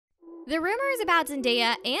The rumors about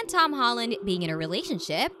Zendaya and Tom Holland being in a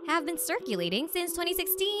relationship have been circulating since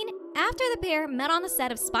 2016 after the pair met on the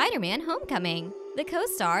set of Spider-Man: Homecoming. The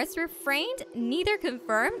co-stars refrained, neither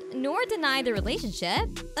confirmed nor denied the relationship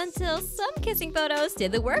until some kissing photos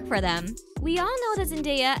did the work for them. We all know that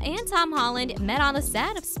Zendaya and Tom Holland met on the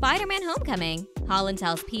set of Spider-Man: Homecoming. Holland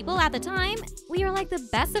tells People at the time, "We are like the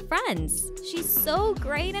best of friends. She's so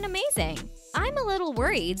great and amazing. I'm a little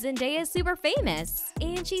worried Zendaya is super famous,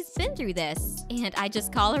 and she's been through this, and I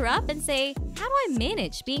just call her up and say, how do I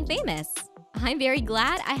manage being famous? I'm very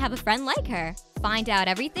glad I have a friend like her." Find out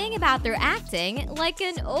everything about their acting like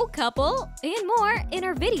an old couple and more in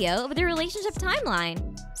our video of their relationship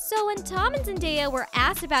timeline. So when Tom and Zendaya were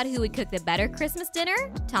asked about who would cook the better Christmas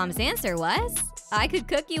dinner, Tom's answer was, "I could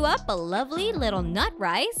cook you up a lovely little nut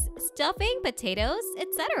rice, stuffing, potatoes,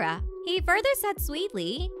 etc." He further said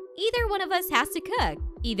sweetly, "Either one of us has to cook.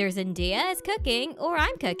 Either Zendaya is cooking or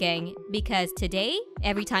I'm cooking, because today,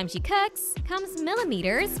 every time she cooks, comes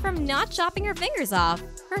millimeters from not chopping her fingers off,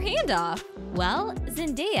 her hand off." Well,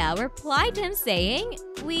 Zendaya replied to him saying,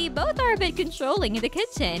 "We both are a bit controlling in the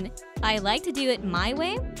kitchen. I like to do it my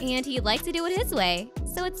way, and he likes to do it his way.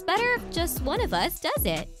 So it's better if just one of us does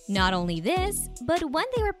it." Not only this, but when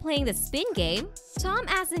they were playing the spin game, Tom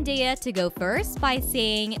asked Zendaya to go first by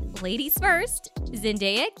saying, "Ladies first."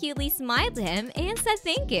 Zendaya cutely smiled to him and said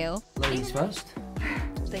thank you. Ladies first.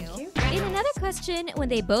 Thank you. In another question, when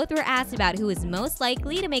they both were asked about who was most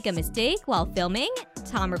likely to make a mistake while filming,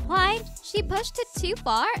 Tom replied, "She pushed it too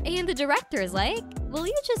far, and the director is like, will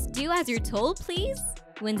you just do as you're told, please?"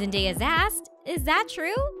 When Zendaya is asked, "Is that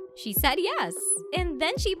true?" she said yes, and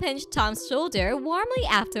then she pinched Tom's shoulder warmly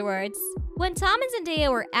afterwards. When Tom and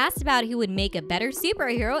Zendaya were asked about who would make a better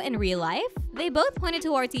superhero in real life, they both pointed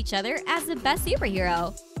towards each other as the best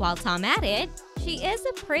superhero, while Tom added, "She is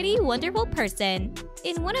a pretty wonderful person."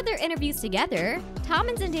 In one of their interviews together, Tom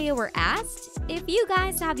and Zendaya were asked, "If you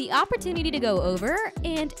guys have the opportunity to go over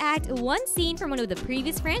and act one scene from one of the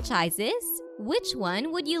previous franchises, which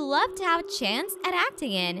one would you love to have a chance at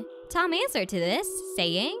acting in?" Tom answered to this,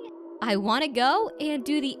 saying, "I want to go and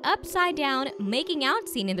do the upside down making out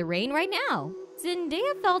scene in the rain right now."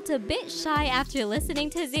 Zendaya felt a bit shy after listening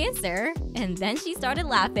to his answer, and then she started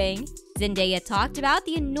laughing. Zendaya talked about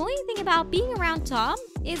the annoying thing about being around Tom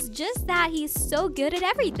is just that he's so good at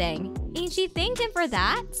everything, and she thanked him for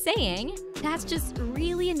that, saying, "That's just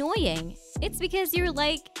really annoying. It's because you're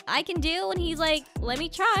like, I can do," and he's like, "Let me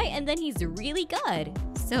try," and then he's really good.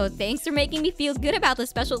 So thanks for making me feel good about the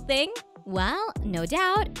special thing. Well, no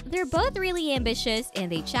doubt, they're both really ambitious and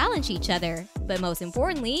they challenge each other. But most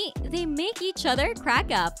importantly, they make each other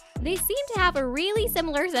crack up. They seem to have a really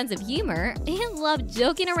similar sense of humor and love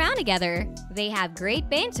joking around together. They have great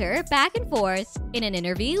banter back and forth. In an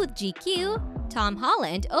interview with GQ, Tom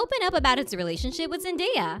Holland opened up about his relationship with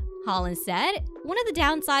Zendaya. Holland said, "One of the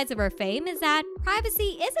downsides of our fame is that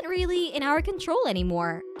privacy isn't really in our control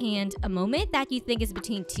anymore, and a moment that you think is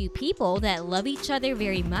between two people that love each other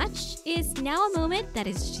very much is now a moment that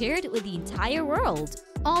is shared with the entire world."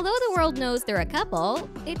 Although the world knows they're a couple,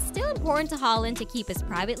 it's still important to Holland to keep his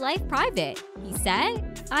private life private. He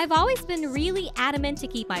said, "I've always been really adamant to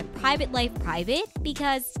keep my private life private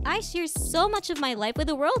because I share so much of my life with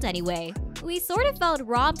the world anyway. We sort of felt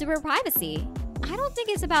robbed of our privacy. I don't think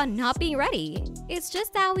it's about not being ready. It's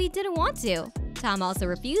just that we didn't want to." Tom also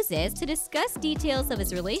refuses to discuss details of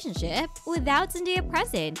his relationship without Zendaya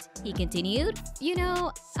present. He continued, "You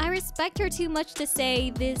know, I respect her too much to say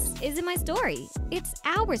this isn't my story. It's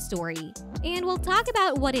our story. And we'll talk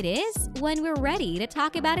about what it is when we're ready to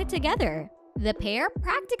talk about it together." The pair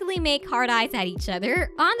practically make hard eyes at each other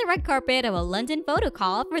on the red carpet of a London photo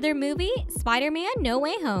call for their movie Spider-Man: No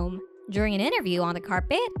Way Home. During an interview on the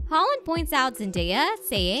carpet, Holland points out Zendaya,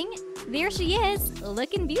 saying, "There she is,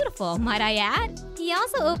 looking beautiful, might I add." He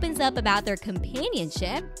also opens up about their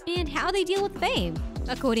companionship and how they deal with fame.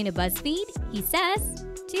 According to BuzzFeed, he says,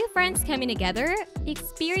 "Two friends coming together,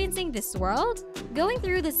 experiencing this world, going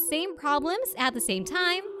through the same problems at the same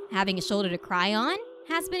time, having a shoulder to cry on,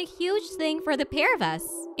 has been a huge thing for the pair of us,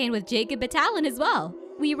 and with Jacob Batalon as well.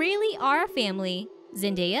 We really are a family."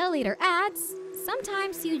 Zendaya later adds,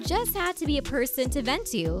 "Sometimes you just had to be a person to vent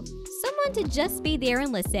to, someone to just be there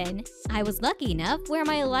and listen. I was lucky enough where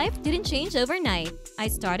my life didn't change overnight. I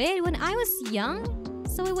started when I was young,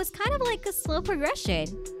 so it was kind of like a slow progression.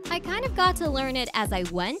 I kind of got to learn it as I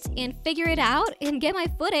went and figure it out and get my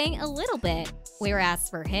footing a little bit. Whereas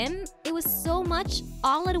for him, it was so much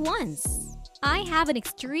all at once. I have an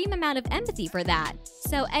extreme amount of empathy for that.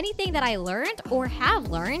 So anything that I learned or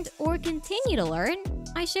have learned or continue to learn,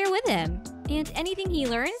 I share with him. And anything he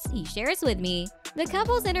learns, he shares with me. The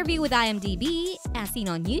couple's interview with IMDb, as seen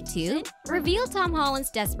on YouTube, revealed Tom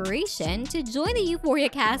Holland's desperation to join the Euphoria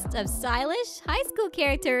cast of stylish high school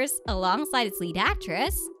characters alongside its lead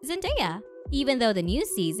actress, Zendaya. Even though the new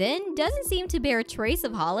season doesn't seem to bear a trace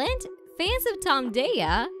of Holland, fans of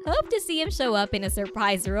tomdaya hope to see him show up in a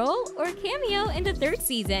surprise role or cameo in the third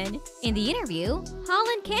season. In the interview,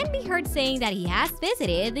 Holland can be heard saying that he has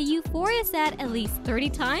visited the Euphoria set at least 30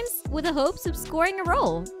 times with the hopes of scoring a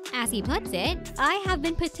role. As he puts it, "I have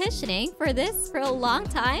been petitioning for this for a long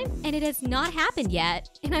time and it has not happened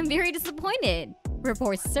yet, and I'm very disappointed."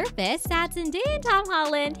 Reports surfaced that Zendaya and Tom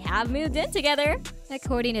Holland have moved in together.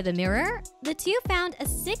 According to The Mirror, the two found a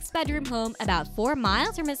 6-bedroom home about 4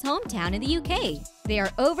 miles from his hometown in the UK. They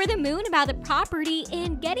are over the moon about the property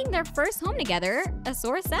and getting their first home together, a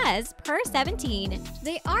source says, per 17.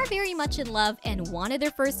 They are very much in love and wanted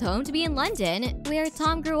their first home to be in London, where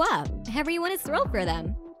Tom grew up. Everyone is thrilled for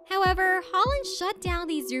them. However, Holland shut down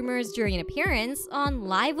these rumors during an appearance on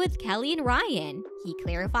Live with Kelly and Ryan. He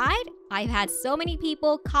clarified, "I've had so many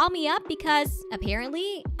people call me up because,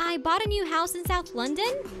 apparently, I bought a new house in South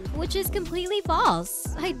London," which is completely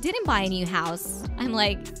false. "I didn't buy a new house." I'm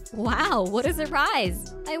like, wow, what a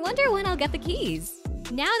surprise. I wonder when I'll get the keys.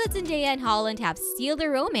 Now that Zendaya and Holland have sealed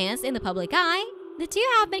their romance in the public eye, the two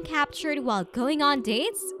have been captured while going on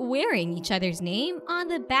dates, wearing each other's name on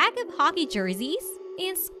the back of hockey jerseys,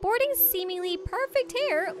 and sporting seemingly perfect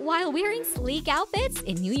hair while wearing sleek outfits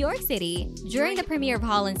in New York City. During the premiere of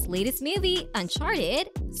Holland's latest movie, Uncharted,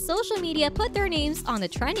 social media put their names on the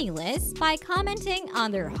trending list by commenting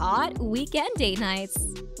on their hot weekend date nights.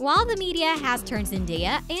 While the media has turned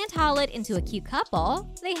Zendaya and Holland into a cute couple,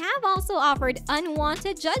 they have also offered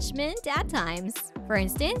unwanted judgment at times. For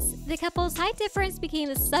instance, the couple's height difference became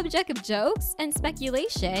the subject of jokes and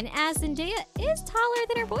speculation as Zendaya is taller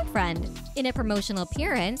than her boyfriend. In a promotional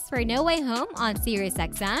appearance for No Way Home on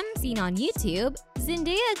SiriusXM, seen on YouTube,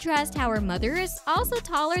 Zendaya addressed how her mother is also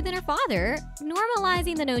taller than her father,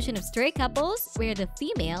 normalizing the notion of straight couples where the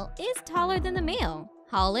female is taller than the male.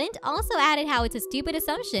 Holland also added how it's a stupid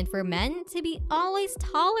assumption for men to be always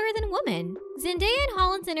taller than women. Zendaya and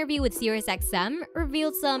Holland's interview with SiriusXM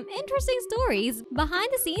revealed some interesting stories behind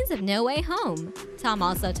the scenes of No Way Home. Tom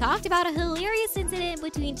also talked about a hilarious incident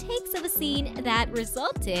between takes of a scene that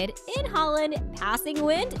resulted in Holland passing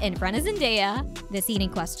wind in front of Zendaya. The scene in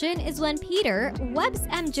question is when Peter webs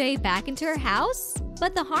MJ back into her house,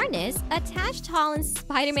 but the harness attached to Holland's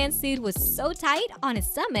Spider-Man suit was so tight on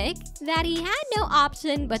his stomach that he had no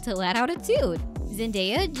option but to let out a toot.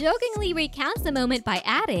 Zendaya jokingly recounts the moment by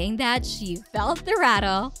adding that she felt the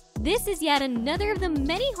rattle. This is yet another of the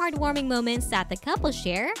many heartwarming moments that the couple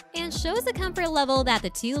share and shows the comfort level that the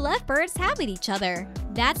two lovebirds have with each other.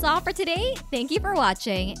 That's all for today. Thank you for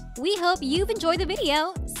watching. We hope you've enjoyed the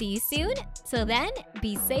video. See you soon. Till then,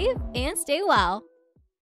 be safe and stay well.